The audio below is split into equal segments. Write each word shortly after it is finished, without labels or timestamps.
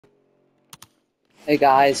Hey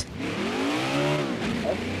guys,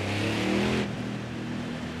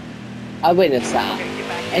 I witnessed that. Okay, get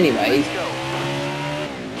back in there. Anyways, Let's go.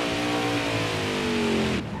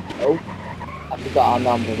 oh, I forgot I'm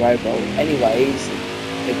on the robo. Anyways,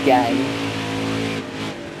 again,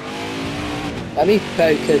 let me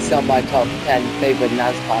focus on my top 10 favorite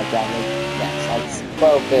NASCAR drivers. Yes, I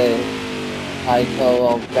spoke the title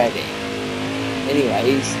already.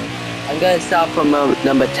 Anyways, I'm gonna start from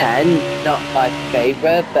number 10. Not my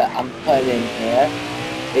favorite, but I'm putting in here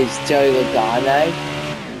is Joey Logano.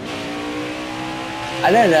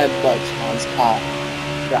 I don't know much NASCAR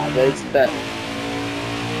drivers, but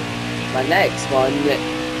my next one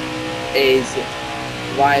is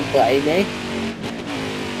Ryan Blaney.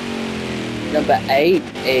 Number 8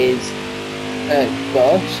 is Kurt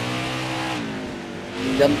Busch.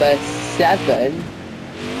 Number 7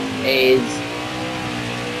 is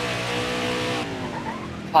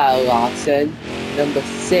Kyle Larson. Number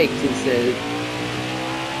 6 is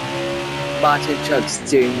Martin Truex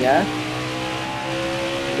Jr.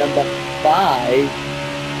 Number 5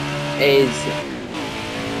 is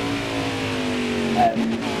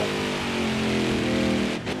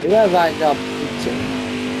who am I right now?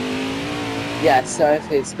 Yeah, sorry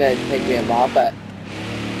if it's going to take me a while, but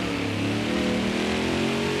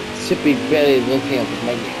should be really looking at the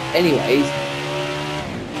menu. Anyways,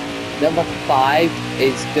 number 5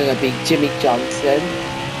 is gonna be Jimmy Johnson.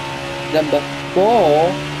 Number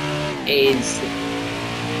 4 is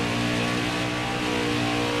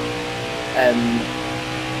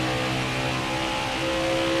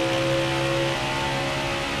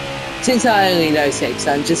since I only know 6,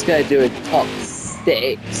 I'm just gonna do a top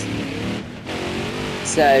 6.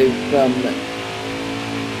 So from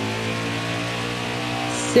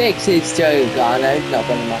 6 is Joe Logano, not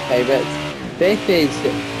one of my favourites. 5th is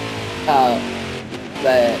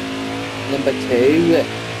number 2,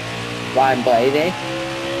 Ryan Blaney.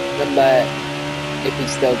 If he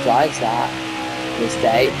still drives that this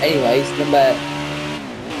day. Anyways, number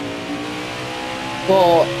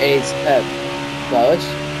 4 is Kurt Busch.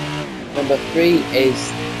 Number 3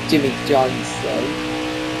 is Jimmy Johnson.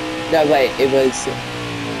 No, wait, it was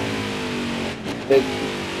the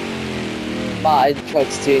Martin Truex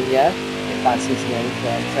Jr., if that's his name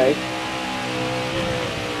correctly.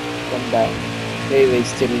 Number 2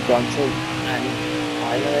 is Jimmy Johnson. And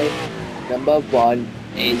finally, number 1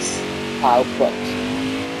 is Kyle Busch.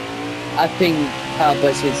 I think Kyle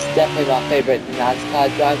Busch is definitely my favourite NASCAR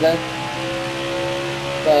driver,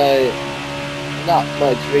 for not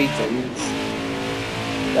much reasons,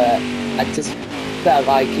 but I just felt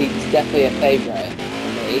like he's definitely a favourite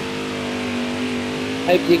for me.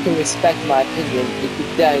 Hope you can respect my opinion. If you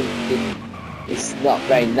don't, it's not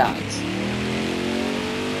very nice.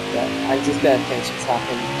 But I'm just gonna finish this up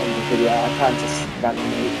and end the video. I can't just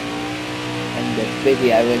randomly end the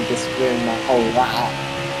video and just ruin my whole wrap.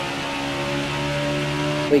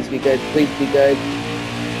 Please be good, please be good.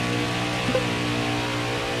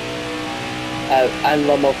 Oh, and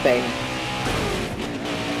one more thing.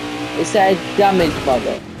 It's a damage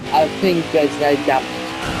model. I think there's no damage.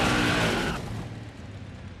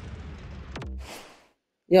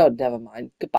 Yo, never mind. Goodbye.